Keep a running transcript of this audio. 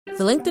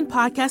The LinkedIn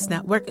Podcast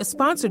Network is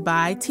sponsored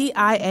by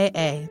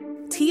TIAA.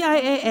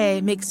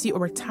 TIAA makes you a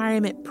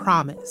retirement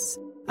promise,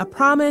 a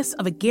promise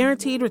of a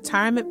guaranteed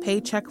retirement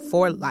paycheck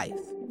for life.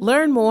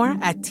 Learn more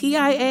at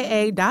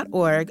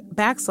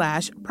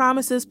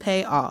TIAA.org/promises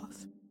pay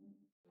off.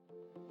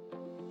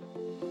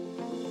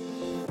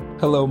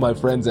 Hello, my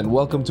friends, and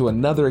welcome to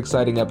another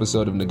exciting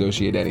episode of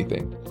Negotiate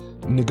Anything.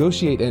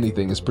 Negotiate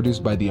Anything is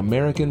produced by the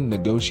American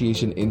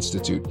Negotiation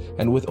Institute,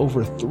 and with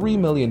over 3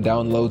 million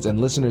downloads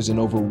and listeners in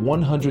over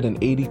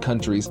 180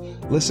 countries,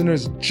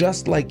 listeners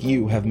just like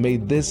you have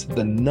made this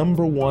the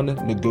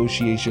 #1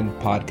 negotiation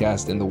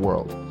podcast in the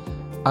world.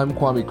 I'm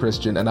Kwame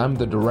Christian, and I'm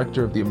the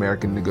director of the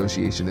American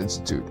Negotiation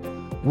Institute.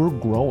 We're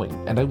growing,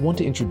 and I want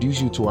to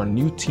introduce you to our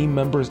new team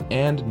members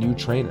and new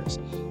trainers.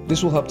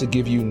 This will help to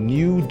give you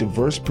new,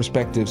 diverse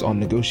perspectives on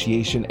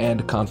negotiation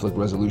and conflict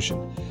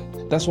resolution.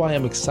 That's why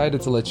I'm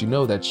excited to let you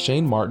know that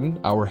Shane Martin,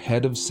 our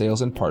head of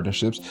sales and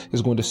partnerships,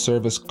 is going to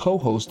serve as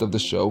co-host of the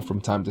show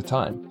from time to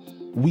time.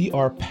 We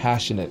are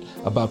passionate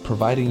about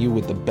providing you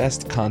with the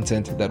best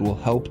content that will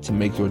help to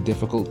make your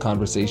difficult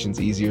conversations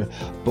easier,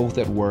 both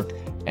at work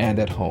and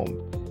at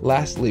home.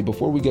 Lastly,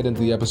 before we get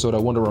into the episode, I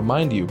want to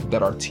remind you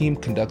that our team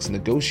conducts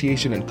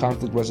negotiation and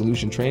conflict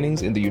resolution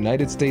trainings in the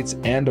United States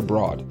and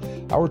abroad.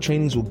 Our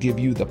trainings will give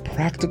you the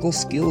practical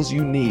skills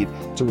you need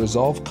to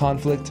resolve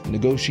conflict,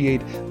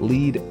 negotiate,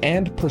 lead,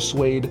 and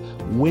persuade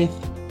with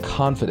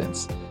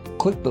confidence.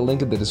 Click the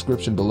link in the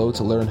description below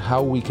to learn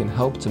how we can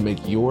help to make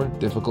your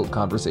difficult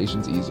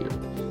conversations easier.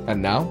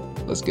 And now,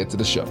 let's get to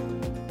the show.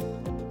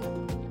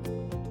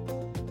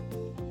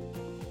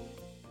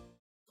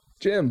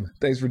 Jim,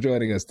 thanks for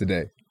joining us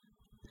today.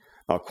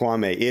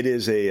 Kwame,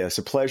 it's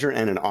a pleasure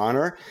and an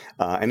honor,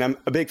 and I'm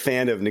a big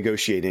fan of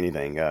Negotiate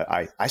Anything.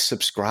 I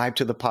subscribe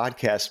to the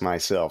podcast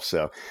myself,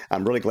 so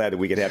I'm really glad that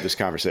we could have this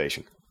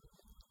conversation.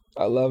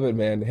 I love it,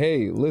 man.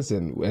 Hey,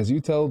 listen, as you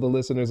tell the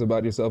listeners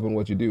about yourself and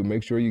what you do,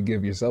 make sure you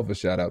give yourself a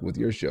shout out with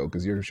your show,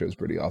 because your show is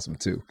pretty awesome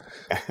too.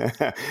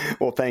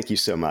 Well, thank you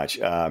so much.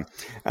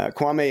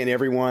 Kwame and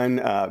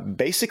everyone,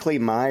 basically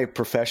my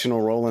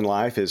professional role in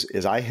life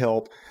is I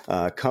help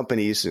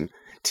companies and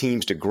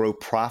teams to grow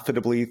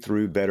profitably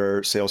through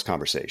better sales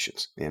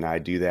conversations. And I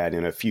do that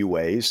in a few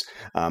ways.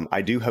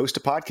 I do host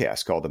a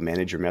podcast called the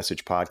Manage Your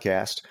Message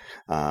Podcast.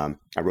 I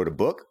wrote a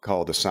book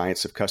called The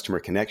Science of Customer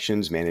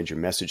Connections, Manage Your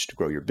Message to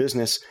Grow Your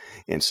Business.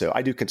 And so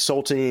I do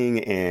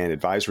consulting and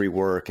advisory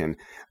work, and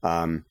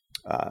I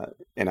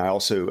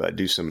also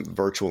do some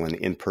virtual and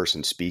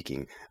in-person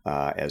speaking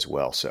as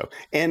well. So,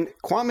 and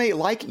Kwame,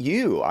 like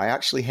you, I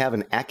actually have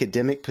an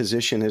academic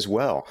position as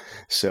well.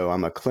 So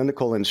I'm a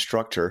clinical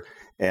instructor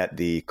at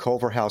the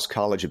Culverhouse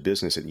College of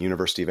Business at the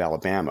University of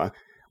Alabama,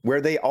 where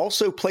they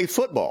also play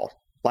football,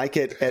 like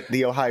at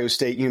the Ohio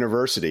State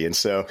University. And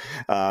so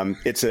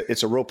it's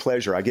a real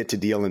pleasure. I get to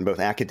deal in both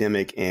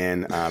academic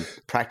and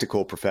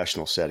practical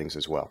professional settings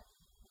as well.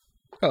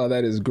 Oh,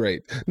 that is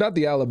great. Not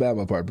the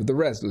Alabama part, but the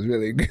rest was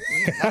really good.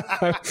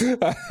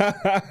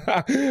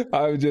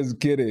 I'm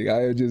just kidding.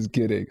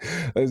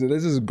 Listen,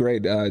 this is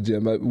great,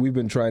 Jim. We've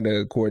been trying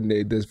to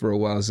coordinate this for a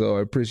while, so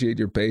I appreciate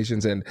your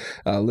patience. And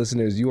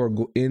listeners, you are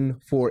in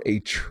for a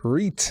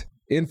treat.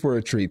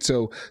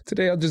 So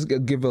today I'll just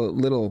give a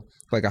little,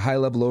 like a high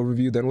level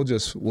overview, then we'll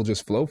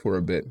just flow for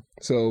a bit.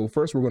 So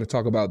first we're going to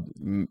talk about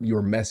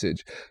your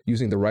message,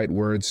 using the right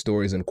words,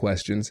 stories, and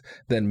questions,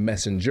 then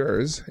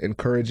messengers,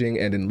 encouraging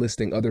and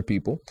enlisting other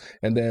people,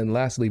 and then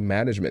lastly,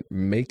 management,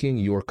 making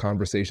your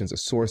conversations a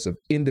source of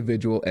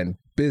individual and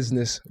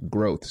business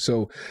growth.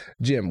 So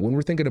Jim, when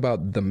we're thinking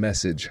about the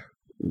message,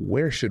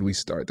 where should we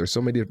start? There's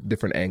so many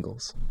different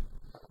angles.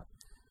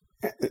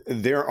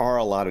 There are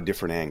a lot of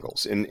different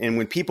angles. And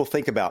when people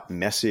think about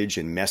message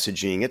and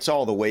messaging, it's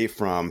all the way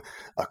from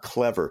a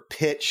clever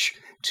pitch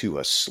to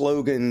a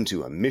slogan,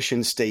 to a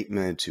mission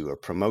statement, to a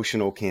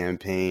promotional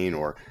campaign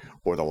or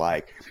the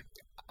like.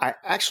 I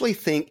actually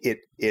think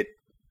it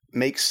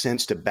makes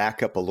sense to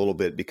back up a little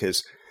bit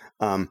because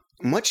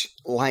much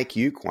like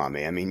you,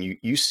 Kwame, I mean,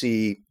 you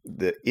see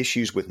the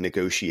issues with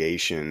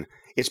negotiation.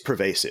 It's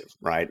pervasive,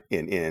 right?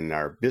 In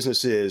our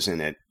businesses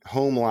and at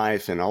home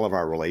life and all of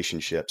our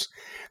relationships.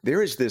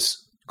 There is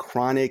this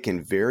chronic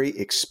and very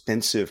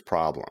expensive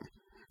problem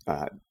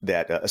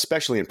that,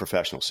 especially in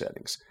professional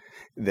settings,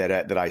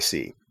 that I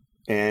see.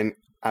 And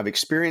I've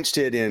experienced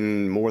it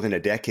in more than a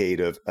decade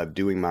of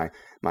doing my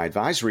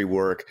advisory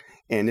work,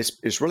 and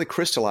it's really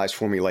crystallized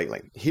for me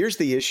lately. Here's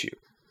the issue.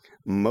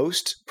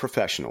 Most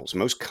professionals,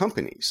 most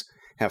companies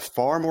have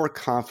far more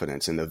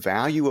confidence in the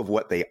value of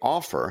what they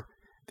offer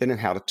than in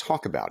how to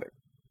talk about it.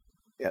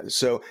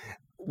 So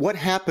what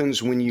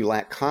happens when you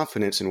lack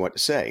confidence in what to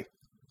say?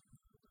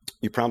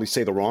 You probably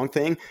say the wrong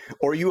thing,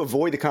 or you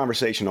avoid the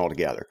conversation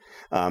altogether.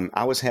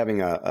 I was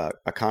having a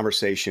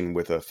conversation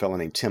with a fellow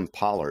named Tim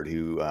Pollard,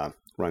 who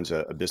runs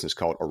a business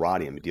called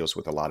Aradium. It deals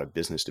with a lot of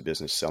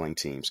business-to-business selling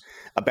teams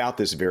about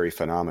this very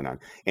phenomenon.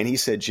 And he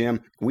said,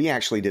 Jim, we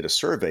actually did a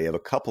survey of a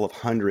couple of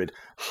hundred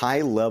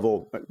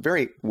high-level,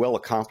 very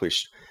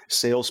well-accomplished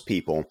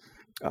salespeople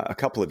a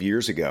couple of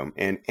years ago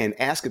and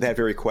asked that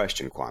very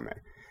question, Kwame.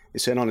 It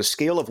said, on a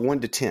scale of 1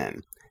 to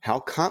 10, how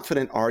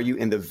confident are you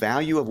in the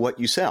value of what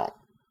you sell?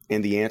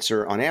 And the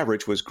answer on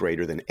average was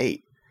greater than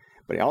 8.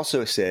 But it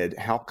also said,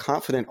 how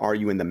confident are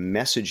you in the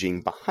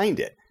messaging behind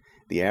it?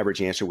 The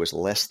average answer was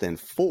less than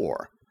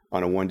 4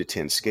 on a 1 to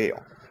 10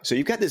 scale. So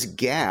you've got this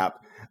gap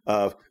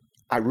of,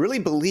 I really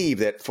believe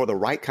that for the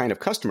right kind of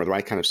customer, the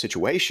right kind of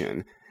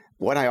situation,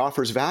 what I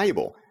offer is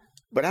valuable,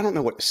 but I don't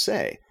know what to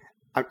say.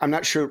 I'm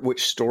not sure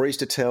which stories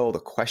to tell, the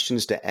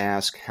questions to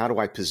ask, how do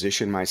I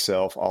position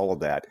myself, all of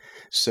that.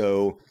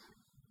 So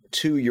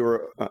to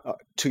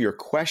your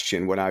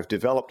question, what I've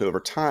developed over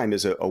time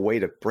is a way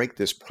to break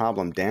this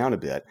problem down a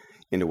bit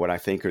into what I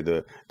think are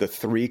the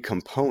 3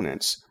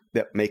 components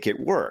that make it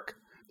work,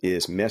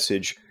 is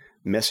message,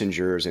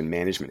 messengers, and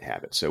management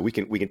habits. So we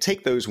can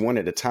take those one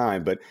at a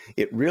time, but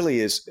it really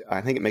is,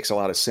 I think it makes a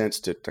lot of sense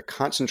to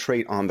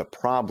concentrate on the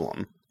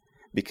problem,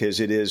 because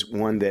it is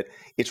one that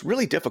it's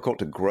really difficult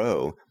to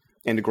grow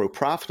and to grow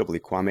profitably,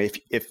 Kwame,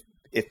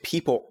 if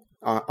people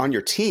on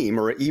your team,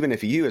 or even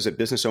if you as a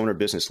business owner,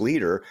 business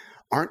leader,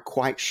 aren't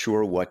quite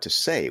sure what to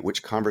say,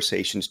 which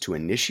conversations to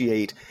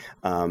initiate,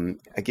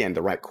 again,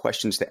 the right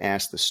questions to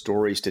ask, the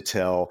stories to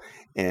tell,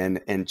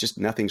 and just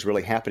nothing's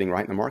really happening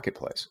right in the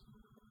marketplace.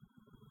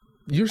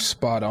 You're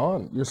spot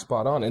on. You're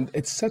spot on. And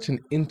it's such an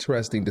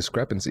interesting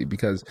discrepancy,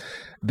 because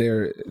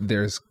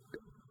there's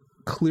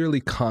clearly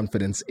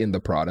confidence in the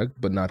product,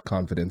 but not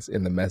confidence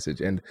in the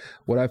message. And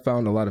what I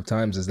found a lot of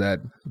times is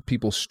that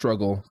people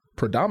struggle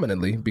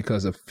predominantly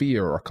because of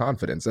fear or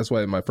confidence. That's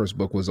why my first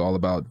book was all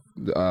about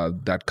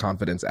that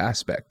confidence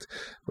aspect,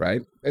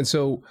 right? And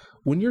so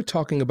when you're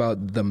talking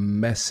about the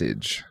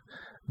message,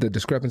 the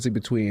discrepancy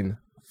between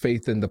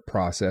faith in the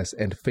process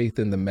and faith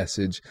in the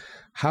message,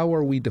 how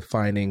are we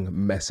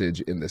defining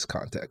message in this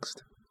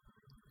context?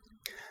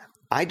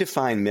 I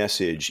define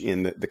message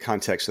in the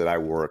context that I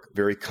work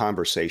very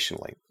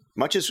conversationally,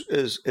 much as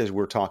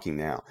we're talking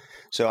now.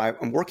 So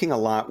I'm working a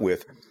lot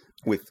with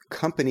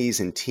companies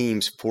and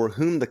teams for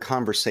whom the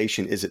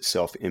conversation is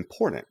itself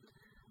important.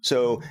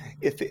 So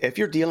if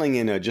you're dealing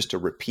in just a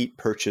repeat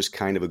purchase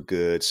kind of a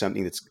good,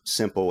 something that's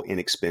simple,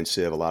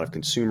 inexpensive, a lot of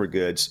consumer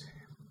goods,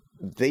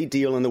 they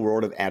deal in the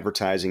world of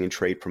advertising and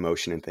trade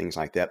promotion and things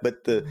like that.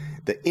 But the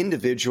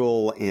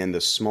individual and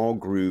the small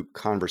group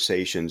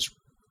conversations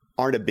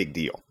aren't a big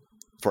deal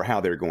for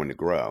how they're going to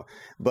grow.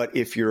 But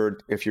if you're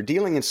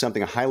dealing in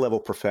something, a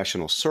high-level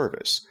professional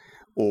service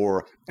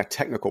or a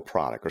technical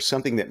product or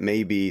something that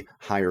may be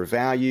higher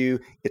value,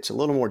 it's a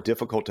little more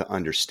difficult to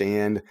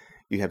understand.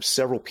 You have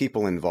several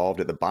people involved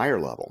at the buyer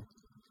level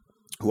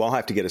who all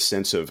have to get a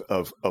sense of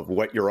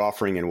what you're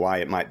offering and why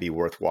it might be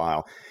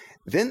worthwhile.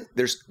 Then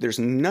there's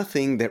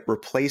nothing that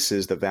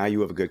replaces the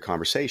value of a good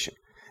conversation,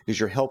 because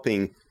you're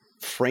helping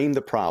frame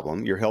the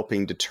problem, you're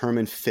helping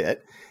determine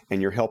fit,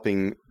 and you're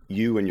helping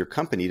you and your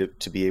company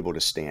to be able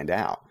to stand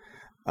out.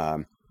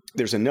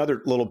 There's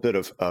another little bit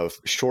of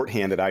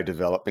shorthand that I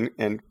developed,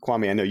 and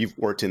Kwame, I know you've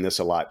worked in this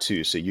a lot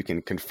too, so you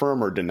can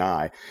confirm or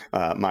deny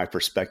my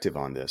perspective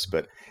on this.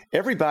 But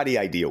everybody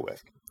I deal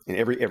with, and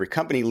every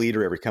company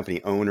leader, every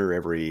company owner,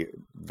 every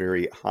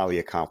very highly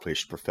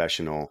accomplished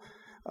professional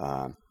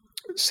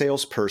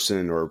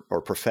salesperson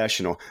or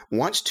professional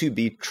wants to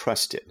be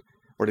trusted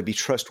or to be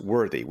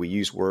trustworthy. We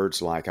use words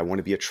like, I want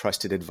to be a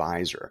trusted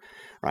advisor,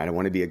 right? I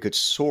want to be a good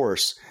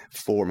source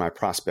for my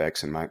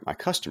prospects and my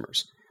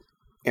customers.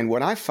 And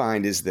what I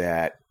find is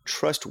that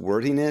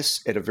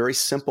trustworthiness at a very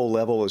simple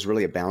level is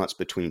really a balance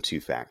between 2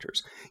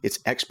 factors. It's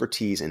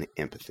expertise and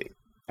empathy.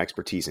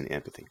 Expertise and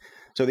empathy.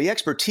 So the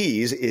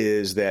expertise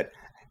is that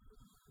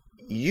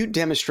you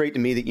demonstrate to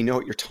me that you know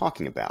what you're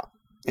talking about.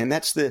 And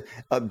that's the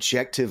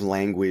objective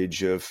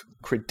language of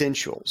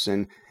credentials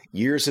and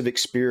years of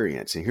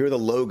experience. And here are the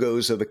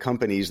logos of the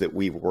companies that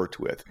we've worked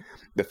with,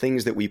 the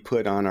things that we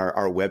put on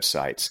our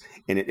websites.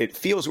 And it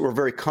feels we're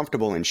very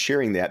comfortable in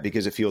sharing that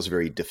because it feels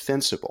very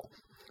defensible.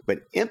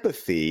 But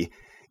empathy,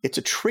 it's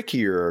a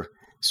trickier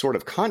sort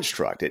of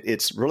construct.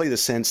 It's really the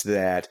sense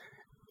that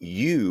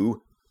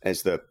you,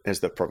 as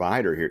the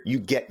provider here, you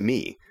get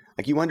me.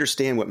 Like, you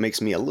understand what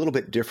makes me a little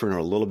bit different or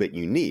a little bit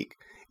unique,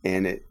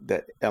 and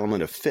that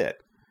element of fit.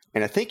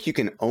 And I think you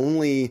can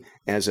only,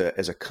 as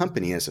a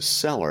company, as a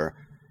seller,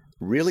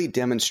 really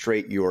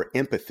demonstrate your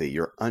empathy,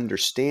 your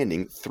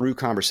understanding through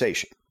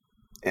conversation.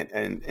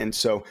 And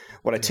so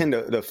what I tend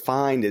to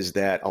find is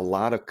that a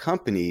lot of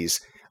companies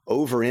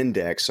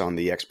over-index on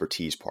the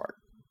expertise part.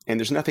 And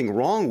there's nothing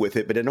wrong with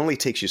it, but it only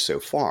takes you so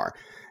far.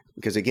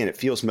 Because again, it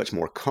feels much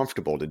more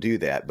comfortable to do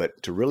that.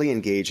 But to really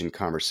engage in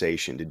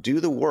conversation, to do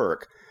the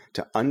work,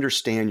 to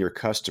understand your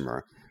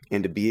customer,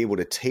 and to be able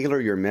to tailor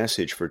your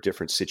message for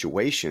different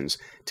situations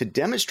to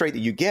demonstrate that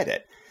you get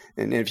it.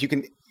 And if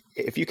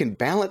you can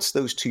balance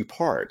those 2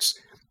 parts,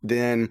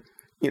 then,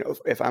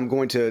 if I'm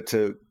going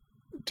to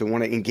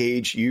want to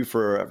engage you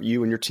for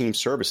you and your team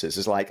services,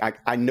 is like,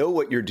 I know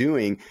what you're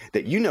doing,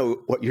 that you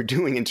know what you're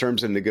doing in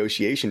terms of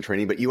negotiation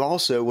training, but you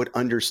also would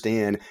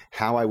understand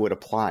how I would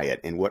apply it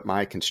and what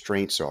my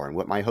constraints are and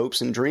what my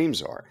hopes and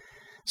dreams are.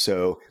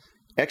 So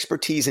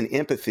expertise and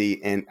empathy,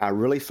 and I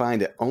really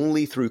find that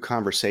only through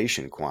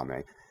conversation,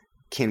 Kwame,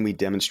 can we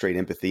demonstrate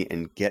empathy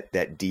and get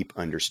that deep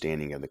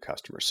understanding of the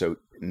customer? So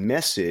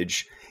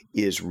message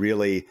is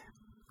really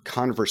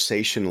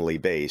conversationally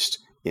based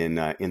in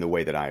the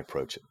way that I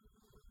approach it.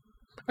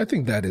 I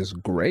think that is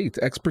great.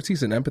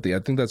 Expertise and empathy. I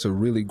think that's a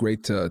really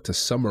great to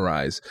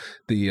summarize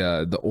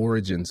the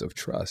origins of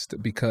trust,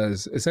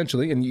 because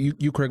essentially, and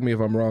you correct me if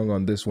I'm wrong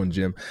on this one,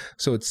 Jim.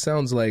 So it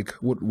sounds like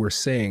what we're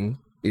saying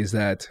is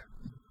that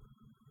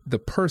the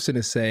person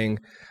is saying,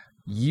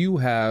 you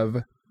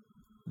have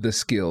the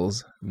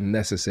skills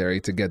necessary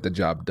to get the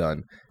job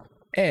done.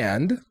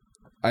 And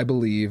I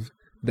believe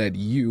that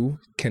you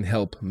can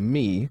help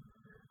me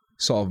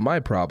solve my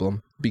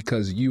problem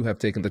because you have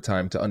taken the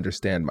time to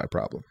understand my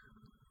problem.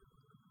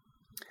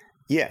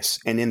 Yes.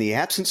 And in the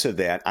absence of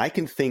that, I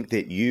can think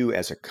that you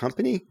as a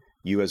company,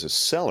 you as a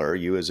seller,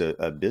 you as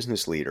a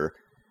business leader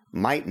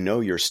might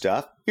know your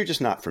stuff. You're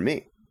just not for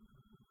me.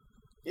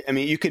 I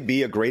mean, you could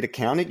be a great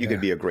accountant. You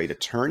could be a great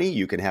attorney.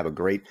 You can have a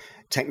great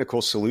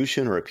technical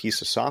solution or a piece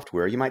of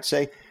software. You might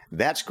say,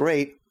 that's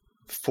great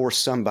for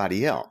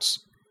somebody else.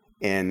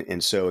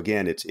 And so,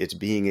 again, it's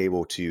being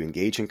able to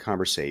engage in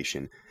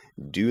conversation,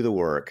 do the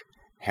work,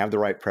 have the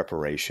right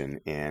preparation,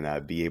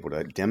 and be able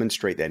to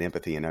demonstrate that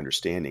empathy and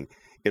understanding.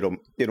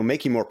 It'll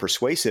make you more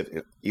persuasive.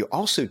 You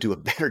also do a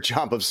better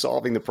job of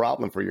solving the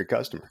problem for your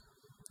customer.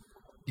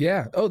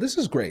 Yeah. Oh, this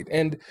is great.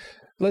 And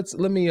let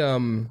me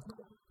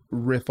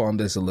riff on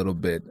this a little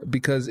bit,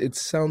 because it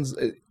sounds,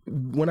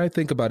 when I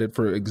think about it,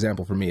 for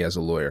example, for me as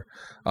a lawyer,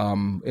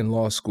 in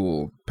law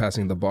school,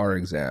 passing the bar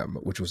exam,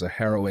 which was a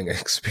harrowing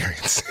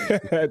experience.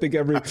 I think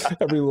every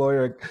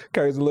lawyer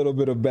carries a little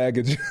bit of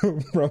baggage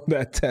from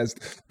that test.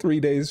 3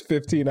 days,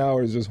 15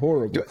 hours, just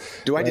horrible.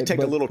 Do I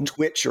detect a little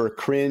twitch or a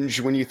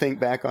cringe when you think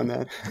back on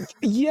that?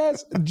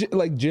 Yes.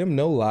 Like, Jim,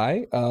 no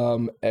lie,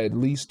 at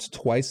least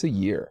twice a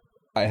year,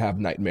 I have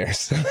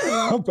nightmares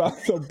about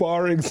the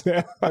bar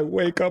exam. I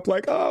wake up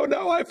like, oh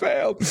no, I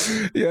failed.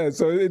 Yeah,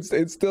 so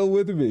it's still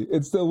with me.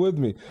 It's still with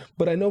me.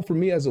 But I know for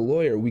me as a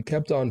lawyer, we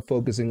kept on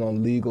focusing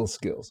on legal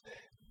skills.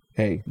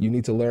 Hey, you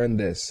need to learn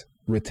this.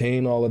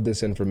 Retain all of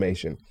this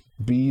information.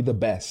 Be the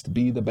best.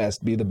 Be the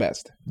best. Be the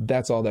best.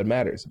 That's all that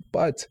matters.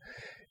 But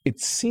it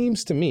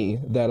seems to me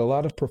that a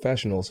lot of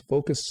professionals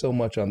focus so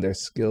much on their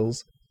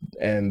skills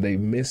and they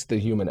miss the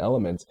human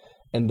element.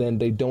 And then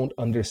they don't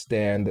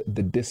understand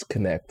the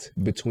disconnect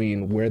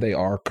between where they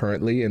are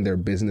currently in their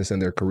business and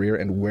their career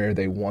and where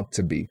they want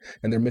to be.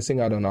 And they're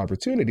missing out on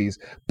opportunities,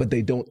 but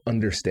they don't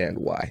understand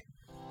why.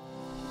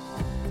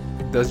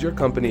 Does your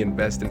company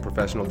invest in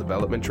professional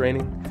development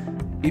training?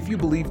 If you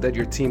believe that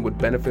your team would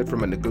benefit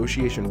from a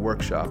negotiation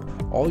workshop,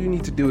 all you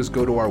need to do is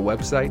go to our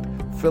website,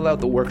 fill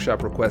out the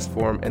workshop request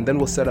form, and then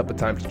we'll set up a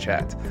time to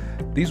chat.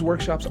 These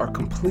workshops are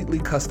completely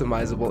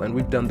customizable, and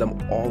we've done them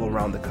all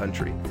around the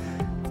country.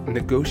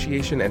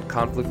 Negotiation and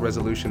conflict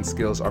resolution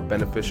skills are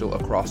beneficial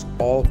across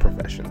all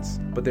professions,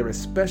 but they're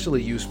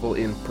especially useful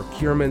in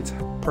procurement,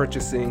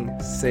 purchasing,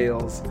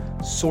 sales,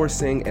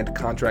 sourcing, and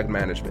contract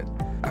management.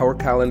 Our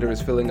calendar is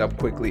filling up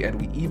quickly,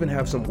 and we even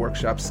have some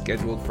workshops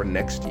scheduled for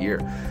next year.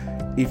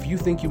 If you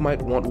think you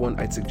might want one,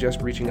 I'd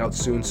suggest reaching out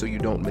soon so you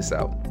don't miss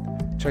out.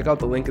 Check out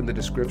the link in the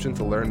description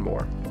to learn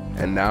more.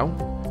 And now,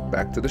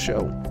 back to the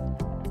show.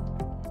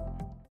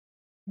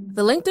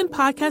 The LinkedIn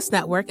Podcast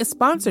Network is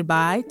sponsored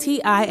by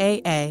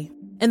TIAA.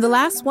 In the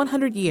last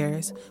 100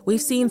 years,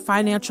 we've seen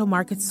financial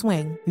markets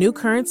swing, new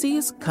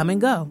currencies come and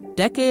go,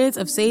 decades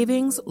of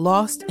savings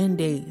lost in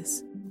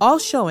days, all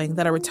showing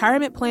that a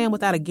retirement plan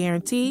without a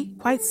guarantee,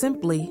 quite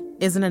simply,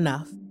 isn't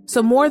enough.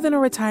 So more than a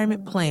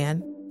retirement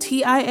plan,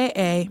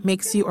 TIAA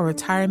makes you a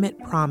retirement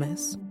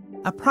promise.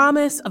 A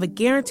promise of a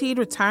guaranteed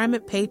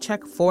retirement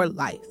paycheck for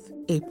life.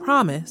 A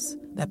promise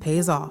that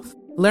pays off.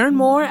 Learn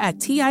more at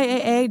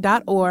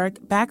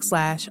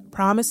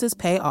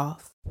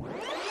TIAA.org/promisespayoff.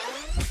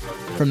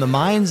 From the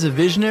minds of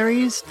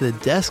visionaries to the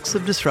desks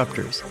of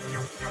disruptors,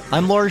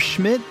 I'm Lars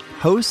Schmidt,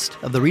 host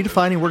of the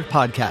Redefining Work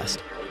podcast.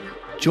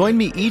 Join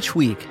me each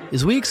week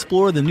as we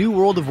explore the new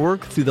world of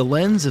work through the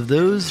lens of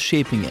those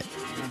shaping it.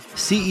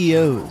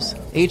 CEOs,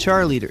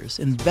 HR leaders,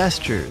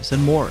 investors,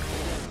 and more.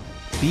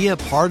 Be a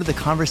part of the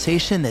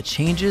conversation that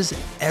changes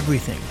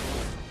everything.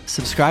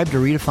 Subscribe to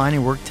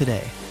Redefining Work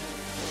today.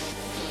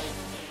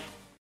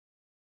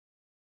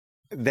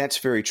 That's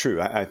very true.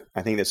 I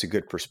think that's a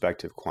good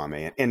perspective,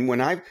 Kwame. And when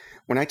I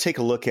take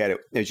a look at it,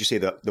 as you say,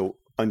 the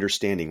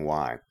understanding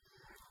why,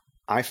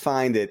 I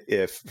find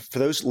that for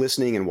those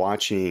listening and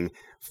watching,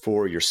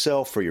 for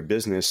yourself, for your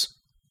business,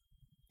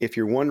 if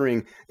you're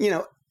wondering,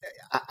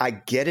 I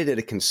get it at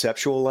a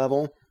conceptual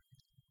level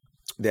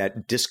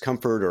that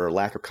discomfort or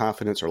lack of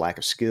confidence or lack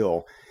of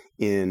skill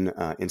in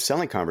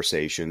selling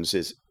conversations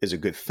is a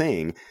good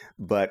thing,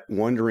 but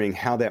wondering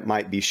how that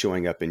might be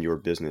showing up in your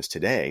business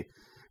today.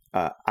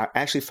 I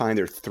actually find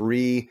there are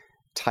three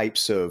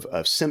types of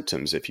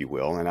symptoms, if you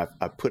will, and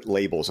I've put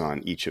labels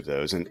on each of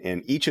those,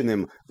 and each of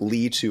them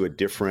lead to a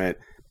different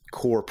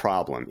core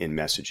problem in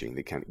messaging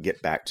that kind of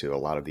get back to a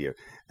lot of the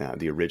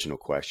original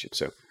question.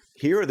 So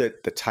here are the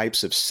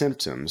types of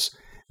symptoms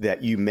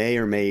that you may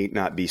or may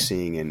not be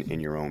seeing in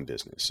your own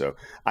business. So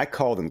I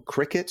call them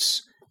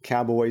crickets,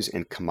 cowboys,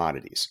 and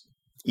commodities.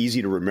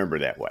 Easy to remember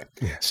that way.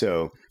 Yeah.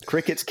 So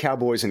crickets,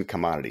 cowboys, and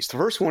commodities. The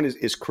first one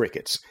is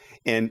crickets.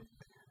 And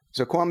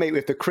so Kwame,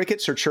 if the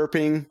crickets are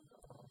chirping,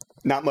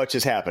 not much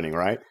is happening,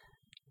 right?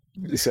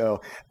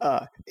 So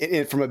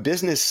and from a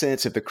business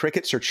sense, if the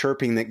crickets are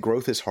chirping, that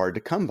growth is hard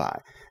to come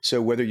by.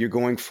 So whether you're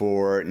going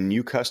for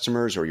new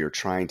customers or you're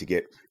trying to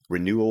get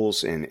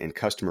renewals and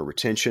customer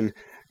retention,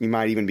 you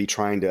might even be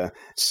trying to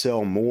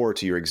sell more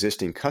to your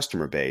existing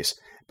customer base,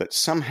 but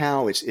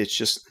somehow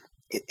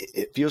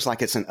it feels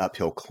like it's an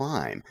uphill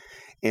climb.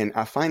 And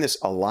I find this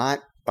a lot,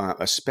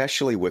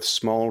 especially with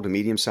small to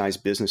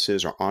medium-sized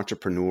businesses or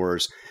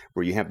entrepreneurs,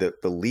 where you have the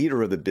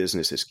leader of the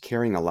business is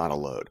carrying a lot of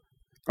load,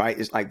 right?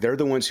 It's like they're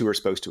the ones who are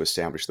supposed to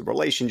establish the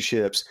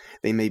relationships.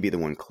 They may be the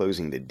one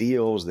closing the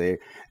deals.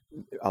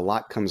 A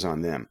lot comes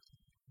on them.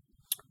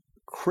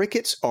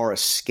 Crickets are a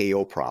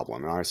scale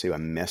problem, or I say a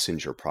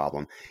messenger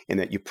problem, in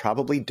that you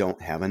probably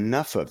don't have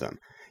enough of them.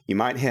 You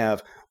might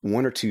have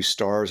 1 or 2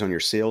 stars on your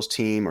sales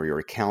team or your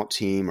account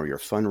team or your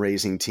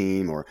fundraising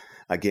team or,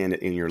 again,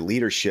 in your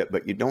leadership,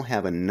 but you don't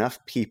have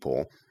enough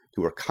people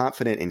who are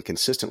confident and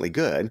consistently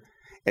good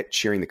at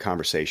sharing the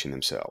conversation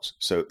themselves.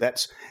 So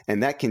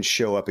that can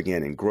show up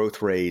again in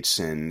growth rates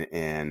and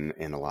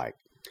the like.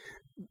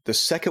 The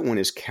second one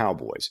is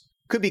cowboys.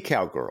 Could be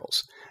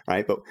cowgirls,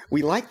 right? But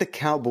we like the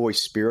cowboy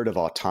spirit of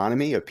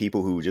autonomy, of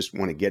people who just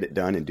want to get it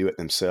done and do it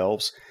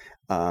themselves.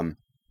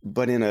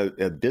 But in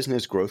a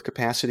business growth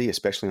capacity,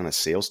 especially on a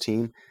sales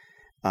team,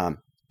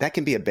 that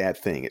can be a bad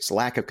thing. It's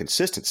lack of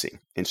consistency.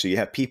 And so you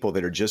have people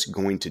that are just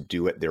going to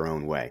do it their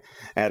own way.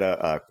 I had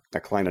a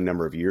client a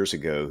number of years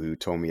ago who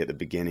told me at the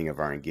beginning of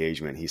our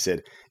engagement, he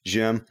said,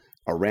 Jim,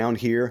 around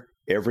here,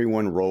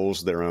 everyone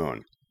rolls their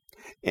own.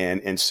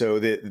 And so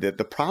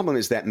the problem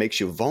is that makes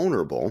you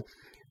vulnerable.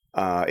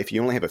 If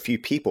you only have a few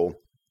people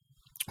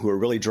who are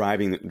really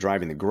driving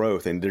the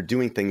growth and they're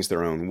doing things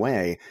their own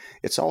way,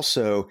 it's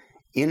also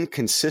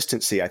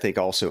inconsistency, I think,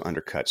 also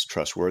undercuts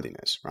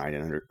trustworthiness, right?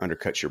 And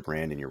undercuts your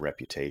brand and your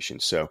reputation.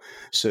 So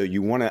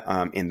you want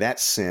to, in that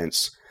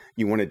sense,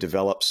 you want to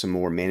develop some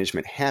more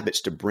management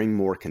habits to bring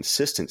more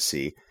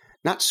consistency,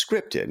 not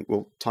scripted.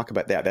 We'll talk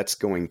about that. That's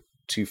going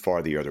too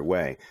far the other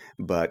way,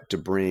 but to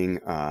bring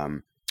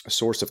a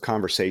source of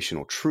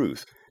conversational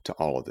truth to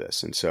all of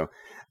this. And so,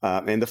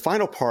 and the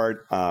final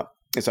part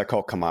is I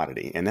call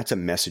commodity, and that's a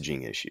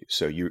messaging issue.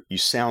 So you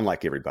sound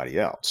like everybody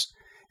else.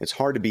 It's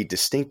hard to be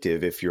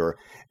distinctive if you're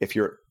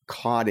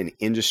caught in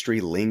industry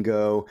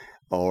lingo,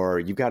 or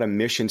you've got a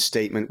mission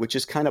statement which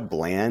is kind of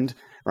bland,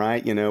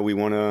 right? You know, we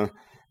want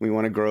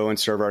to grow and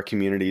serve our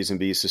communities and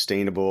be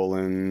sustainable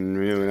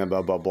and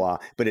blah blah blah.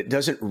 But it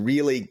doesn't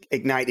really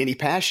ignite any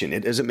passion.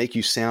 It doesn't make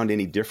you sound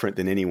any different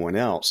than anyone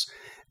else.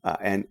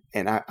 And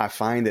I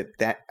find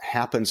that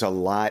happens a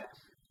lot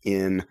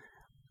in.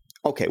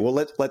 Okay, well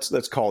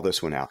let's call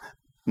this one out.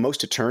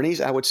 Most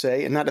attorneys, I would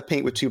say, and not to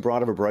paint with too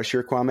broad of a brush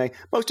here, Kwame,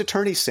 most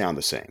attorneys sound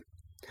the same,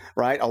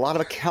 right? A lot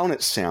of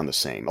accountants sound the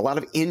same. A lot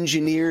of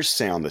engineers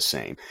sound the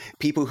same.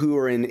 People who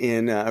are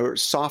in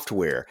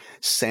software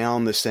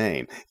sound the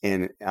same.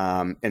 And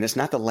it's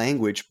not the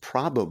language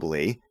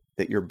probably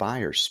that your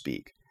buyers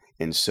speak.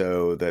 And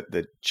so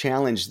the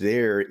challenge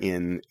there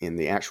in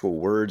the actual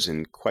words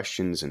and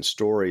questions and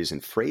stories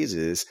and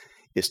phrases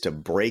is to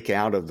break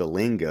out of the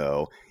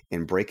lingo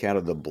and break out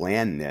of the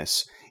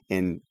blandness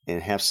and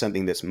have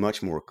something that's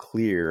much more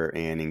clear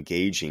and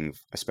engaging,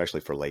 especially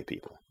for lay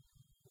people.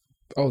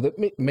 Oh, that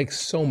makes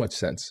so much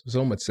sense.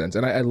 So much sense.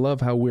 And I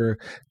love how we're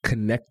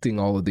connecting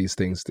all of these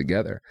things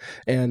together.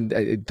 And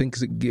I think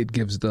it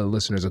gives the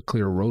listeners a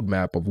clear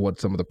roadmap of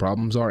what some of the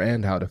problems are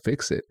and how to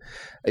fix it.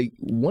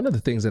 One of the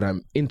things that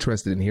I'm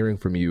interested in hearing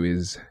from you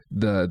is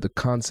the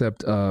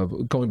concept of,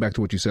 going back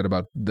to what you said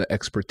about the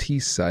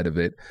expertise side of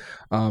it.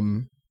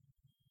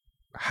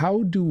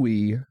 How do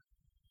we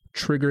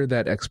trigger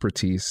that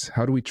expertise?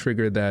 How do we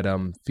trigger that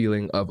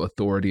feeling of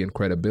authority and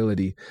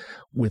credibility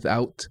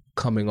without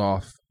coming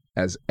off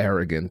as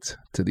arrogant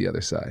to the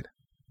other side?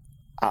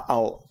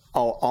 I'll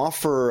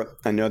offer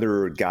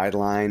another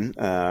guideline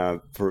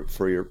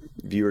for your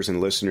viewers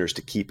and listeners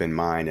to keep in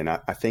mind, and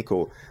I think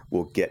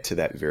we'll get to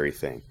that very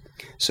thing.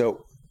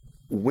 So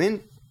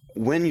when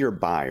your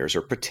buyers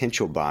or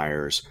potential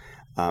buyers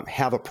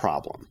have a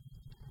problem,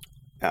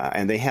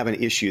 and they have an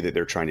issue that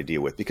they're trying to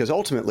deal with, because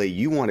ultimately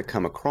you want to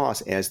come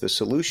across as the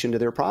solution to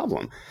their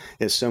problem,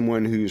 as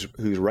someone whose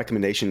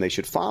recommendation they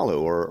should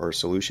follow or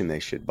solution they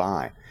should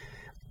buy.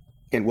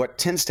 And what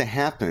tends to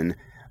happen,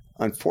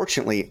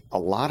 unfortunately, a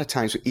lot of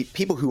times,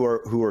 people who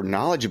are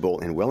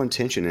knowledgeable and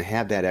well-intentioned and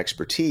have that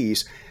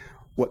expertise,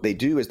 what they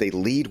do is they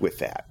lead with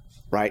that,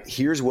 right?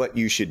 Here's what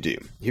you should do.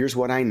 Here's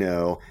what I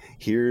know.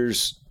 You're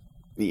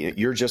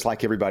just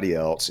like everybody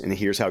else, and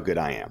here's how good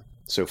I am.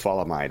 So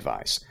follow my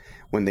advice.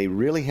 When they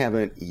really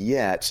haven't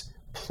yet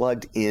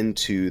plugged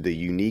into the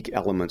unique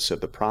elements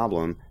of the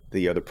problem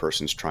the other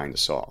person's trying to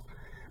solve.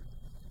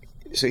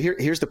 So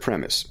here's the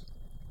premise.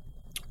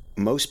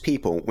 Most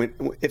people,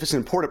 if it's an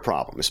important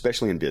problem,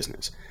 especially in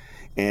business,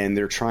 and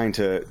they're trying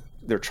to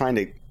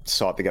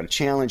solve, they got a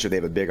challenge or they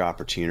have a big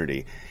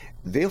opportunity,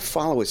 they'll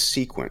follow a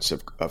sequence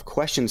of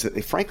questions that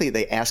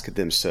they ask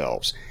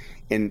themselves.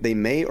 And they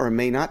may or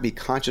may not be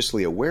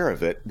consciously aware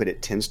of it, but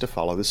it tends to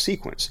follow the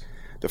sequence.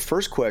 The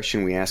first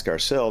question we ask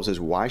ourselves is,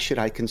 why should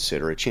I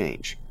consider a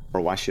change?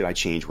 Or why should I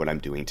change what I'm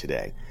doing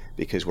today?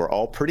 Because we're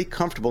all pretty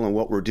comfortable in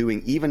what we're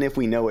doing, even if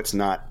we know it's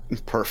not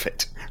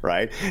perfect,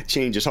 right?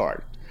 Change is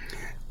hard.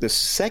 The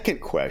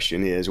second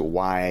question is,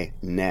 why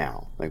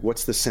now? Like,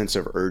 what's the sense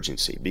of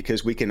urgency?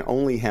 Because we can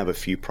only have a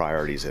few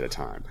priorities at a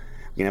time.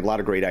 We can have a lot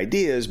of great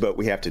ideas, but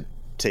we have to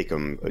take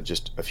them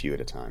just a few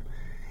at a time.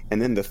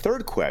 And then the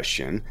third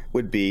question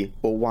would be,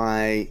 well,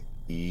 why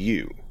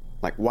you?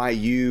 Like, why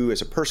you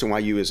as a person, why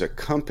you as a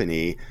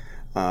company,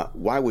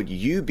 why would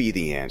you be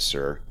the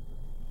answer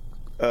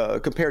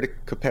compared to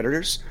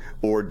competitors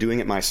or doing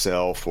it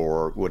myself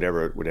or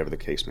whatever the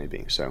case may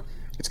be? So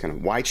it's kind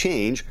of why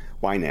change,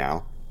 why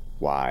now,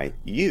 why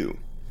you?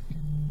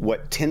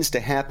 What tends to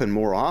happen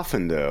more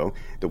often, though,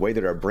 the way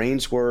that our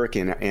brains work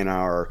and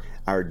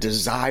our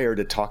desire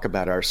to talk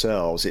about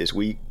ourselves is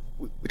we're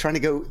trying to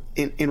go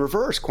in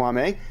reverse,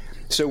 Kwame.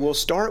 So we'll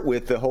start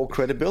with the whole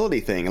credibility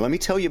thing. And let me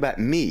tell you about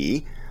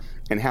me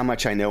and how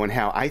much I know and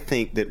how I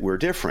think that we're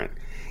different.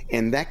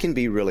 And that can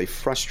be really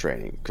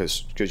frustrating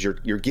because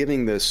you're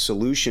giving the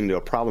solution to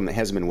a problem that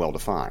hasn't been well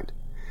defined.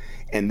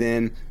 And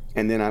then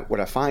what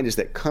I find is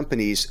that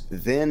companies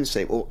then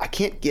say, well,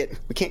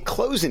 we can't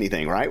close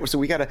anything, right? So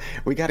we gotta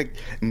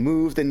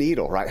move the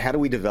needle, right? How do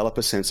we develop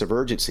a sense of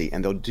urgency?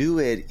 And they'll do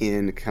it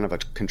in kind of a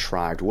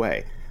contrived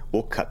way.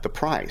 We'll cut the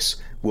price.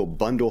 We'll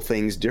bundle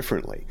things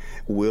differently.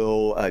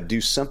 We'll do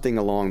something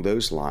along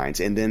those lines.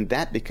 And then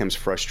that becomes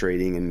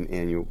frustrating.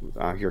 And you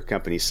hear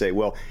companies say,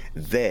 well,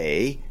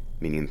 they,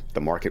 meaning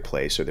the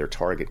marketplace or their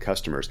target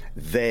customers,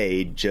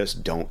 they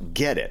just don't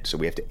get it. So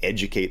we have to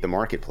educate the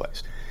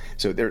marketplace.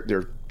 So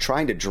they're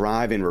trying to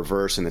drive in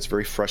reverse, and it's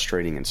very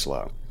frustrating and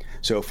slow.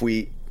 So if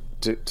we,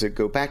 to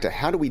go back to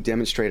how do we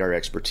demonstrate our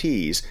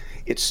expertise,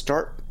 it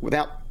start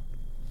without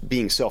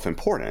being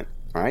self-important,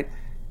 right?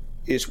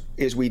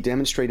 Is we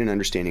demonstrate an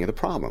understanding of the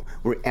problem.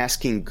 We're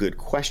asking good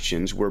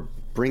questions. We're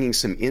bringing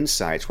some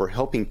insights. We're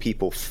helping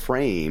people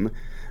frame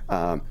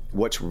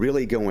what's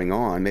really going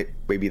on,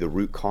 maybe the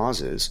root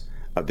causes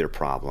of their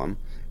problem,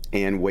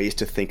 and ways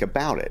to think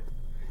about it.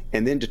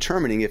 And then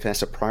determining if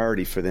that's a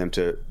priority for them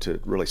to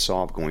really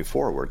solve going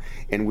forward.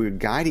 And we're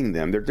guiding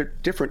them. There are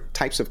different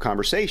types of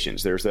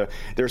conversations. There's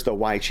the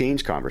why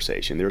change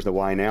conversation. There's the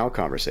why now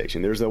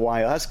conversation. There's the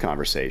why us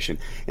conversation.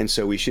 And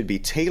so we should be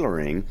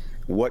tailoring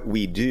what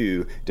we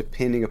do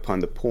depending upon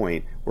the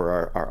point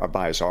where our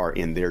buyers are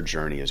in their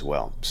journey as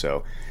well.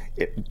 So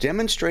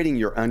demonstrating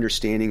your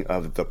understanding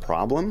of the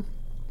problem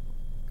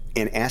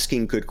and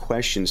asking good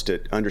questions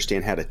to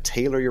understand how to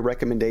tailor your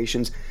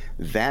recommendations,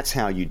 that's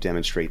how you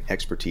demonstrate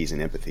expertise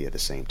and empathy at the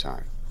same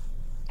time.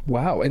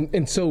 Wow.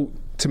 And so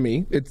to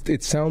me,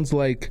 it sounds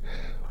like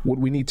what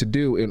we need to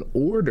do in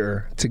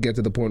order to get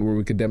to the point where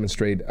we could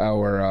demonstrate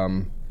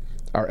our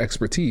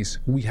expertise,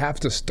 we have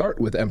to start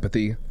with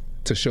empathy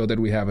to show that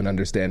we have an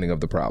understanding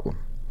of the problem.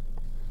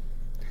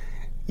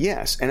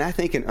 Yes, and I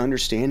think an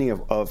understanding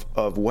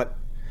of what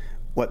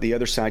the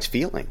other side's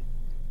feeling.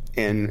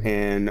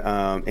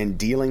 And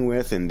dealing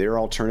with and their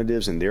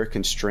alternatives and their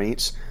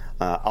constraints,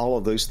 all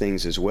of those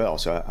things as well.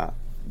 So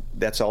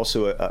that's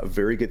also a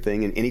very good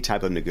thing in any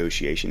type of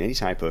negotiation, any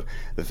type of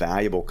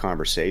valuable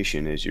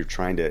conversation, as you're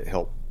trying to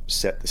help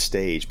set the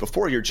stage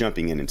before you're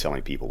jumping in and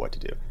telling people what to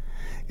do.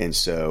 And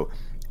so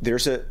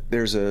there's a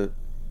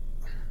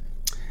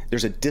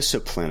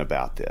discipline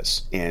about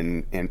this,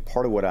 and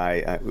part of what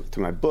I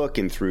through my book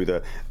and through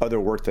the other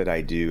work that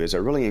I do is I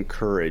really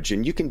encourage,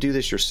 and you can do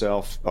this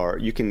yourself or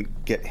you can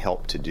get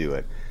help to do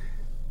it,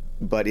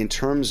 but in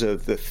terms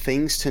of the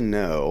things to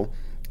know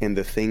and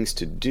the things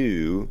to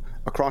do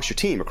across your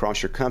team,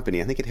 across your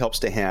company, I think it helps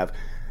to have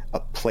a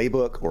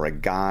playbook or a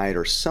guide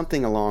or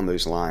something along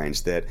those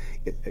lines that,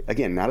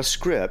 again, not a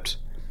script,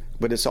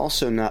 but it's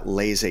also not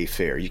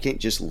laissez-faire. You can't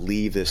just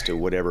leave this to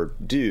whatever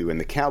do and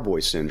the cowboy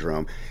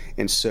syndrome.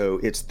 And so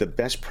it's the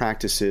best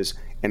practices,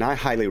 and I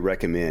highly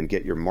recommend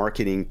get your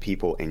marketing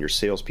people and your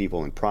sales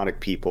people and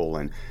product people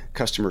and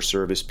customer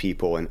service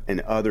people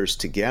and others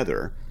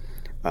together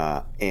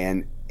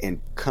and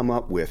come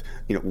up with,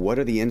 what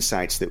are the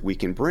insights that we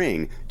can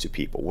bring to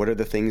people? What are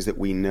the things that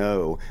we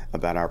know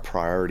about our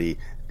priority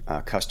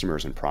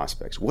customers and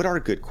prospects? What are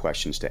good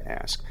questions to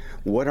ask?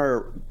 What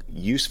are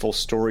useful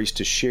stories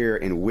to share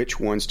and which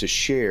ones to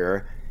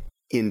share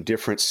in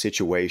different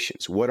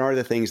situations? What are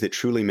the things that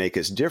truly make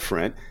us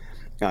different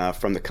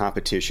from the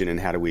competition, and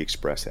how do we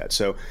express that?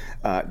 So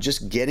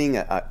just getting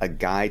a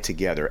guide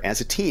together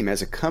as a team,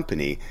 as a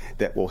company,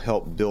 that will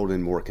help build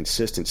in more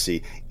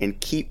consistency and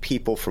keep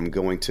people from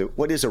going to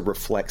what is a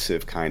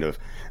reflexive kind of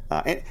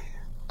and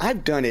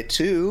I've done it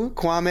too,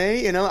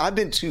 Kwame. I've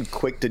been too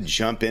quick to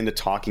jump into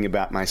talking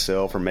about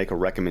myself or make a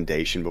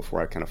recommendation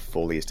before I kind of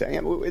fully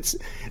establish.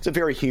 It's a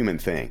very human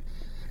thing.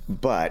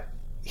 But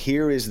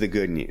here is the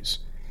good news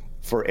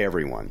for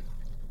everyone.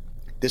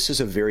 this is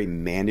a very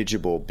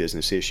manageable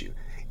business issue.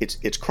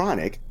 It's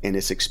chronic and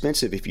it's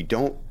expensive if you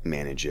don't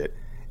manage it,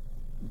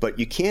 but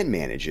you can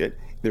manage it.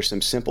 There's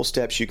some simple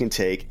steps you can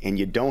take, and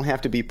you don't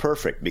have to be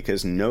perfect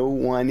because no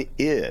one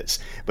is.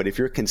 But if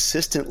you're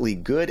consistently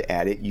good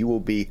at it, you will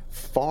be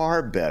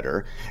far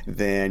better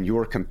than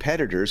your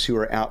competitors who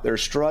are out there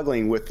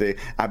struggling with the,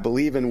 I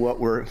believe in what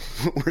we're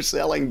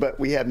selling, but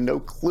we have no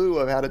clue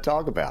of how to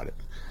talk about it.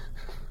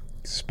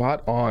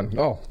 Spot on.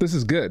 Oh, this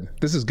is good.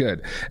 This is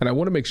good. And I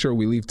want to make sure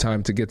we leave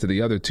time to get to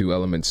the other two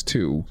elements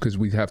too, because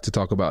we have to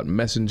talk about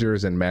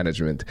messengers and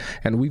management.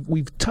 And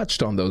we've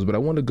touched on those, but I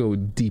want to go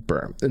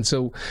deeper. And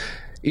so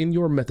in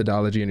your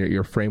methodology and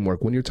your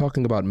framework, when you're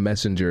talking about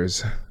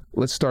messengers,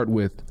 let's start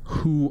with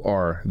who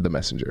are the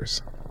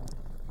messengers?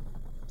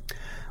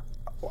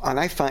 And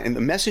I find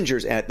the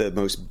messengers at the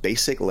most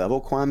basic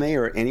level, Kwame,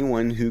 are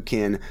anyone who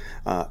can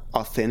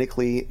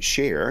authentically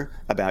share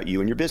about you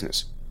and your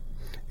business.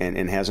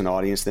 And has an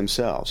audience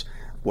themselves.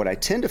 What I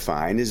tend to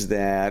find is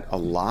that a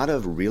lot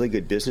of really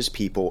good business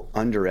people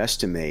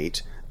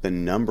underestimate the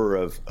number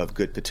of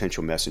good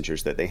potential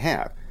messengers that they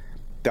have.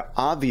 The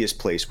obvious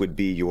place would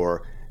be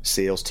your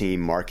sales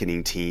team,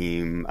 marketing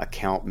team,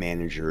 account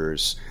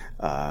managers,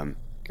 again,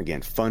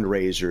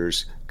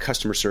 fundraisers,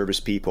 customer service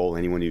people,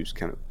 anyone who's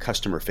kind of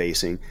customer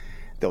facing.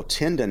 They'll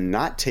tend to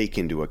not take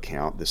into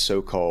account the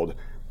so-called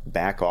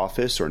back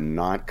office or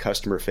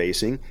non-customer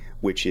facing,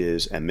 which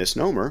is a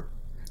misnomer,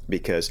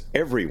 because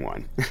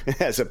everyone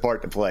has a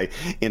part to play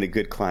in a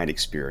good client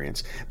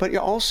experience. But you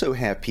also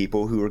have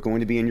people who are going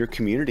to be in your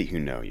community who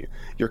know you,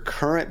 your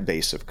current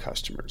base of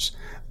customers.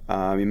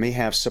 You may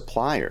have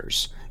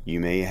suppliers. You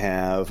may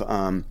have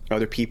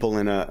other people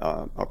in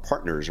a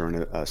partners or in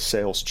a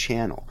sales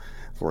channel,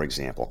 for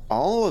example.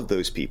 All of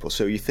those people,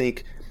 so you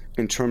think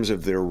in terms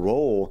of their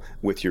role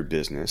with your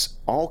business,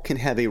 all can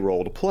have a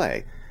role to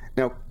play.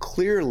 Now,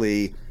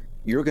 clearly,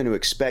 you're going to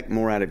expect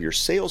more out of your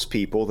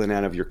salespeople than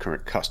out of your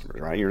current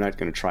customers, right? You're not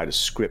going to try to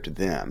script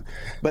them.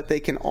 But they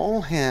can all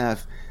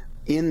have,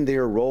 in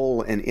their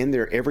role and in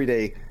their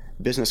everyday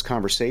business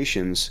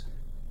conversations,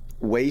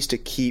 ways to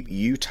keep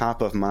you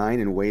top of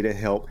mind and way to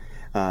help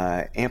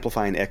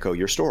amplify and echo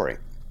your story.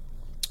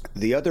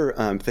 The other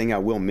thing I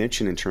will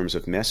mention in terms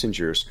of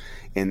messengers,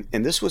 and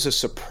this was a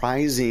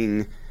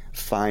surprising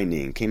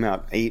finding, came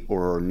out 8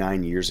 or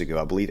 9 years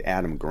ago. I believe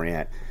Adam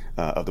Grant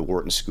of the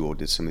Wharton School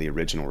did some of the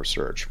original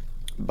research.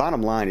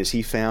 Bottom line is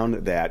he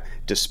found that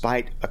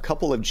despite a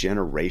couple of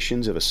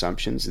generations of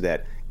assumptions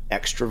that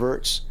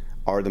extroverts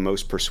are the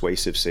most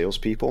persuasive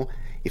salespeople,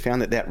 he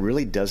found that that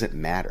really doesn't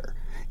matter.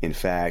 In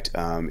fact,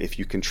 if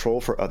you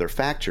control for other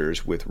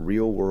factors with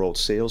real-world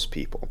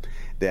salespeople,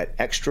 that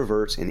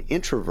extroverts and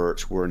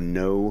introverts were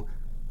no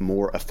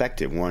more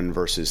effective, one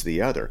versus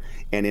the other.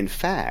 And in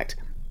fact,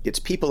 it's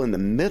people in the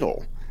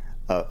middle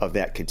of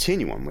that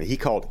continuum, what he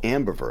called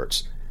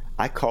ambiverts.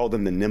 I call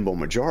them the nimble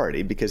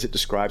majority because it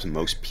describes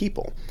most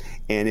people.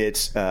 And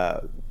it's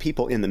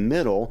people in the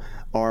middle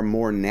are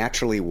more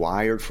naturally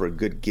wired for a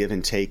good give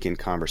and take in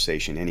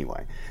conversation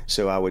anyway.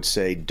 So I would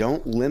say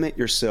don't limit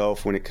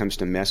yourself when it comes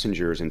to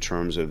messengers in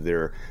terms of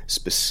their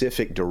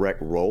specific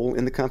direct role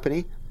in the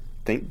company.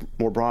 Think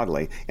more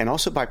broadly. And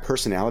also by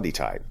personality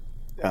type.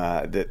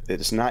 That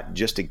it's not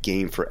just a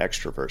game for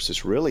extroverts.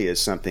 This really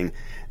is something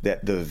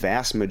that the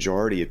vast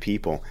majority of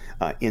people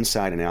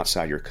inside and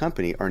outside your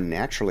company are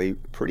naturally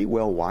pretty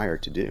well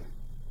wired to do.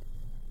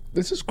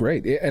 This is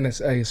great. And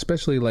I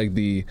especially like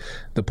the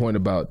point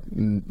about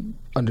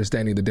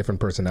understanding the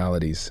different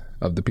personalities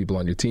of the people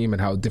on your team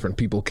and how different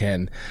people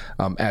can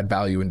add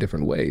value in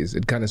different ways.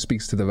 It kind of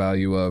speaks to the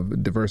value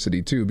of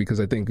diversity too, because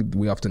I think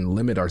we often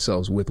limit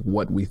ourselves with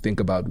what we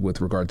think about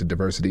with regard to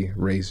diversity,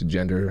 race,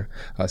 gender,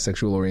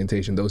 sexual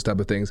orientation, those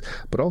type of things,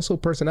 but also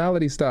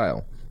personality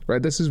style.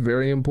 Right, this is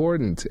very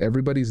important.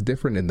 Everybody's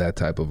different in that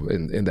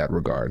in that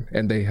regard,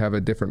 and they have a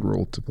different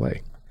role to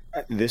play.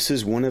 This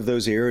is one of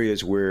those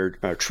areas where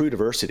true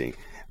diversity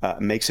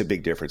makes a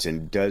big difference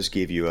and does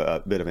give you a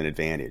bit of an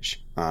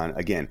advantage on,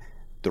 again,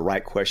 the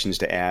right questions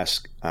to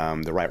ask,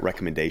 the right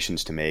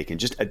recommendations to make, and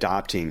just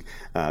adopting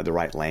the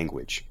right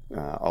language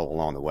all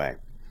along the way.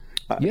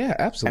 Yeah,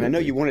 absolutely. And I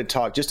know you want to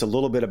talk just a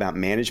little bit about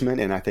management,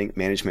 and I think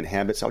management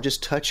habits. I'll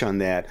just touch on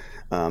that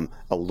a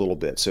little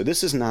bit. So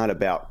this is not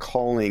about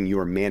calling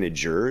your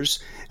managers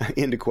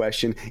into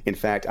question. In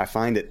fact, I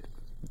find that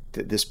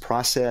this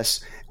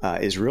process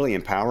is really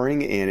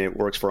empowering, and it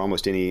works for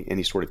almost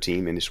any sort of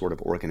team, any sort of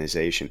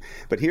organization.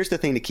 But here's the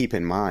thing to keep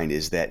in mind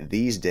is that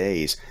these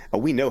days,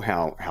 we know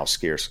how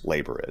scarce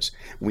labor is.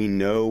 We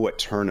know what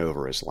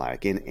turnover is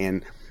like.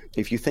 And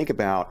if you think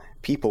about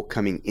people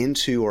coming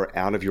into or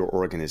out of your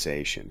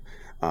organization,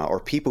 or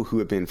people who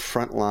have been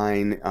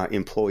frontline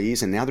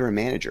employees and now they're a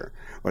manager,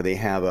 or they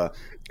have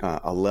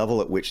a level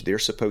at which they're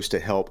supposed to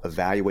help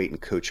evaluate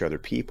and coach other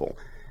people,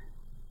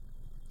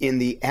 in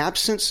the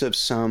absence of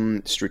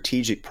some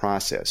strategic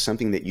process,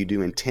 something that you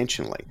do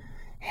intentionally,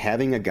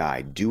 having a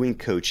guide, doing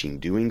coaching,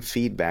 doing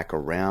feedback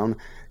around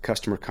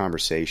customer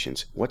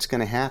conversations, what's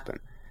going to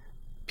happen?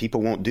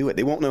 People won't do it.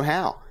 They won't know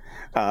how.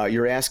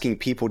 You're asking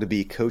people to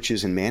be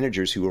coaches and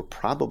managers who were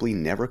probably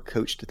never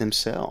coached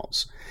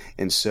themselves.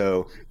 And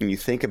so when you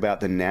think about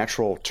the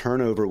natural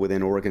turnover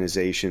within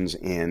organizations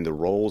and the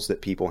roles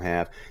that people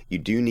have, you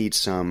do need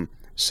some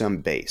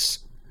base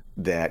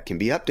that can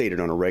be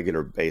updated on a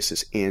regular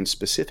basis, and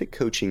specific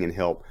coaching and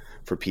help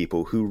for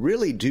people who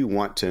really do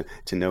want to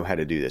know how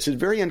to do this. It's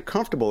very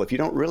uncomfortable if you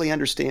don't really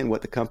understand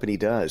what the company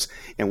does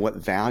and what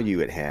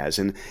value it has,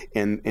 and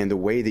the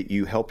way that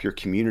you help your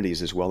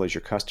communities as well as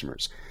your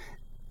customers.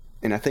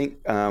 And I think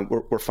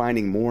we're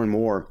finding more and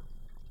more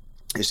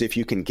is if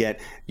you can get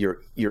your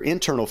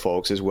internal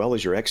folks as well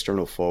as your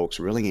external folks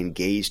really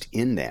engaged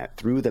in that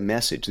through the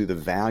message, through the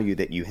value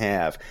that you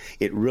have,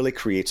 it really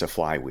creates a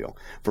flywheel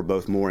for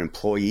both more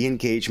employee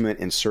engagement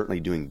and certainly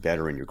doing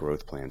better in your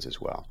growth plans as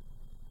well.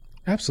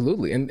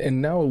 Absolutely. And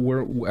now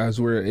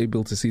as we're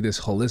able to see this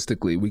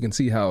holistically, we can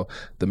see how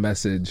the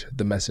message,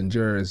 the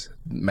messengers,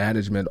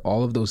 management,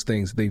 all of those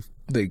things,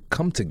 they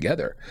come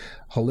together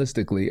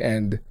holistically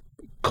and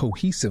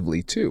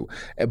cohesively too.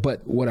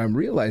 But what I'm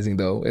realizing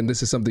though, and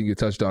this is something you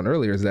touched on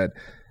earlier, is that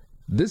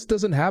this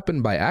doesn't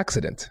happen by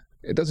accident.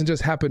 It doesn't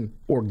just happen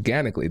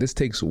organically. This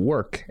takes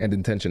work and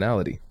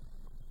intentionality.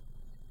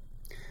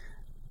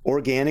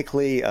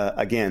 Organically,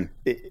 again,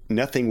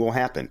 nothing will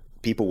happen.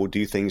 People will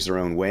do things their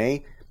own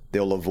way.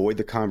 They'll avoid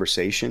the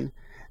conversation.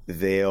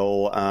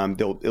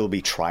 It'll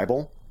be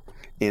tribal.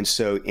 And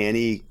so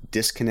any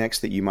disconnects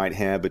that you might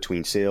have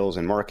between sales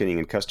and marketing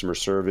and customer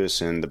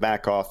service and the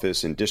back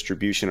office and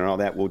distribution and all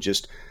that will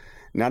just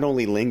not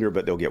only linger,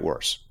 but they'll get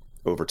worse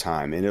over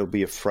time. And it'll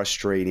be a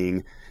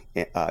frustrating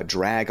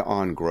drag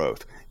on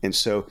growth. And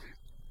so,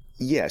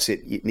 yes,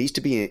 it needs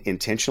to be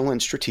intentional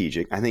and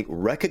strategic. I think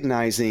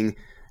recognizing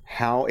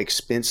how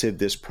expensive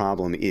this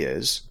problem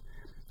is,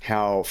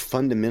 how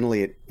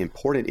fundamentally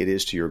important it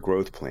is to your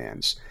growth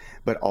plans.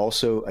 But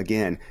also,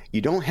 again,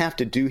 you don't have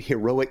to do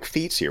heroic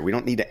feats here. We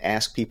don't need to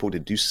ask people to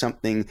do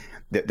something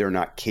that they're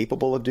not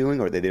capable of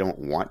doing or that they don't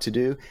want to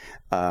do.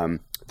 The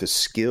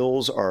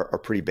skills are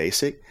pretty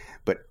basic,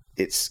 but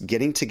it's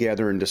getting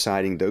together and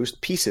deciding those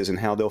pieces and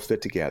how they'll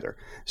fit together.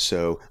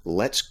 So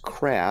let's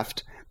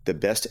craft the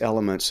best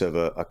elements of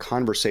a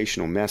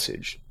conversational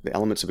message, the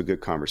elements of a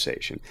good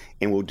conversation.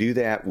 And we'll do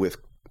that with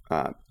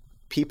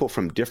people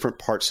from different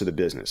parts of the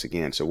business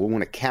again. So we'll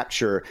want to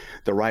capture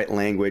the right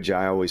language.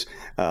 I always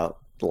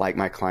like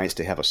my clients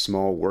to have a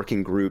small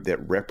working group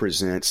that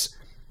represents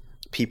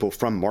people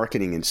from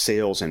marketing and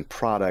sales and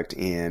product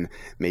and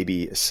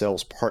maybe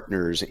sales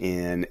partners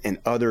and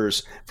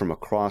others from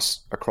across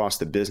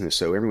the business.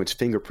 So everyone's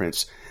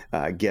fingerprints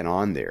get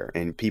on there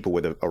and people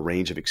with a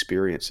range of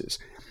experiences.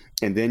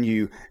 And then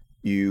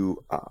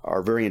you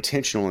are very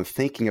intentional in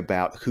thinking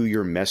about who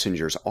your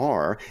messengers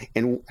are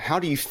and how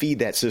do you feed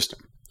that system.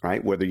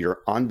 Right? Whether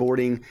you're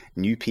onboarding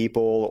new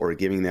people or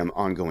giving them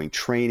ongoing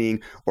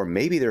training, or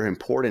maybe there are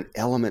important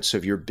elements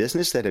of your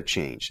business that have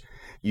changed.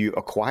 You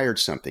acquired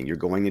something, you're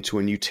going into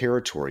a new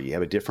territory, you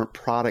have a different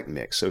product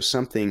mix. So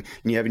something,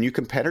 and you have a new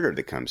competitor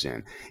that comes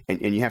in,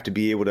 and you have to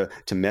be able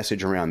to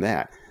message around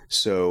that.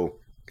 So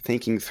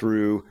thinking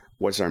through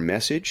what's our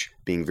message,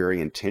 being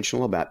very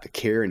intentional about the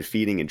care and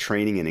feeding and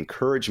training and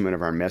encouragement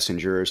of our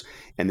messengers,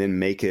 and then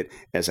make it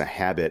as a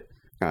habit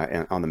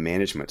on the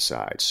management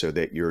side so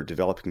that you're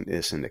developing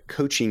this in the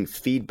coaching,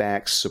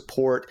 feedback,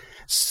 support,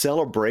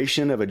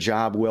 celebration of a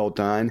job well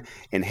done,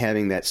 and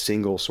having that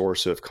single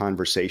source of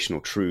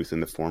conversational truth in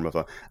the form of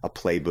a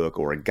playbook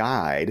or a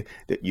guide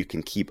that you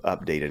can keep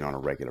updated on a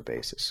regular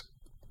basis.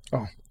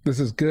 Oh, this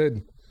is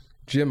good.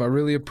 Jim, I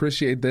really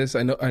appreciate this.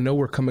 I know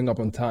we're coming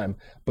up on time,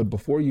 but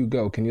before you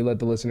go, can you let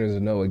the listeners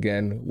know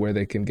again where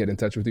they can get in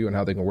touch with you and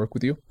how they can work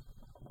with you?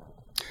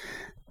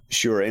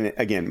 Sure. And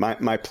again,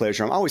 my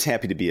pleasure. I'm always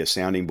happy to be a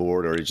sounding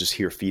board or to just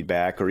hear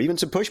feedback or even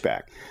some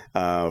pushback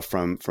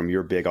from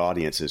your big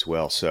audience as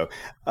well. So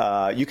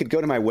you could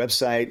go to my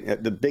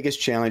website. The biggest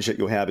challenge that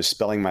you'll have is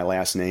spelling my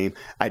last name.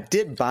 I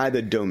did buy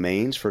the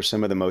domains for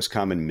some of the most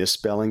common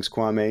misspellings,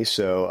 Kwame.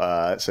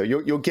 So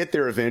you'll get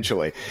there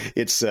eventually.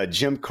 It's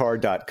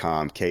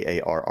jimkarrh.com,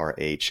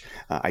 Karrh.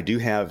 I do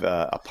have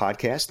a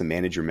podcast, the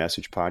Manage Your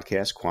Message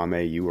podcast.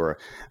 Kwame, you were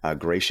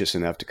gracious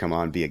enough to come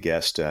on, be a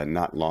guest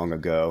not long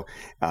ago.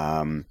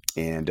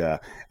 And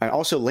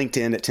also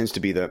LinkedIn, it tends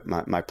to be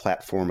my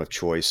platform of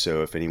choice.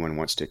 So if anyone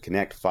wants to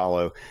connect,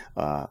 follow,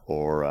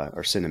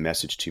 or send a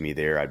message to me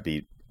there, I'd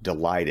be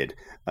delighted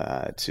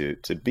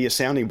to be a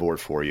sounding board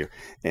for you.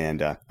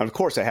 And of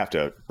course, I have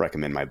to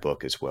recommend my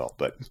book as well.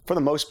 But for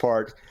the most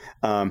part,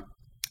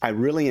 I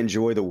really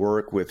enjoy the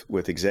work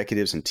with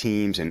executives and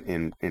teams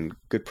and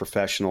good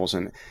professionals.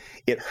 And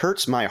it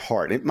hurts my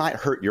heart. It might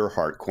hurt your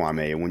heart,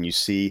 Kwame, when you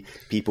see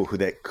people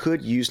that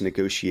could use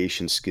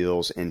negotiation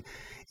skills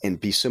and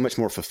be so much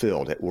more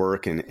fulfilled at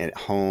work and at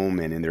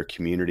home and in their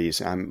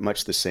communities. I'm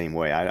much the same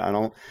way. I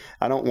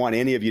don't want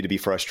any of you to be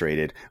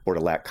frustrated or to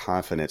lack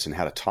confidence in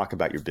how to talk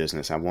about your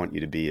business. I want you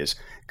to be as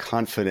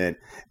confident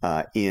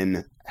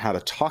in how to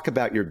talk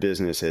about your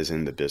business as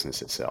in the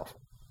business itself.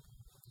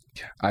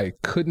 I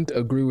couldn't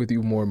agree with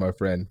you more, my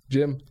friend.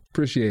 Jim,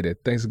 appreciate it.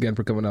 Thanks again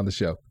for coming on the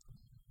show.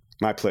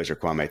 My pleasure,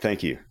 Kwame.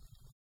 Thank you.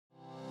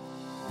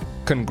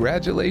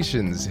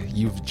 Congratulations!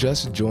 You've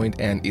just joined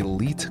an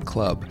elite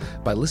club.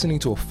 By listening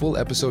to a full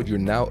episode, you're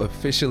now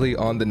officially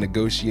on the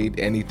Negotiate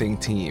Anything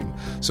team.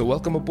 So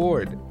welcome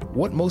aboard.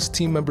 What most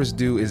team members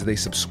do is they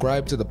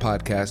subscribe to the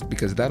podcast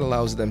because that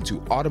allows them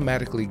to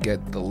automatically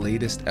get the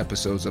latest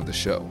episodes of the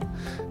show.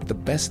 The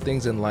best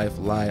things in life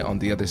lie on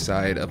the other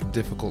side of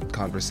difficult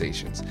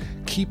conversations.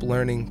 Keep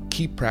learning,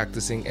 keep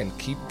practicing, and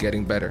keep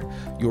getting better.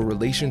 Your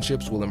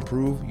relationships will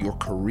improve, your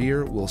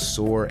career will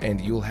soar, and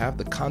you'll have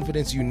the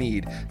confidence you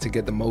need to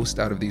get the most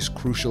out of these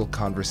crucial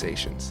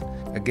conversations.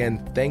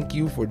 Again, thank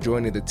you for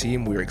joining the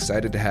team. We're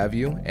excited to have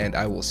you, and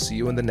I will see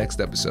you in the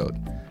next episode.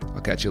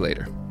 I'll catch you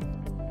later.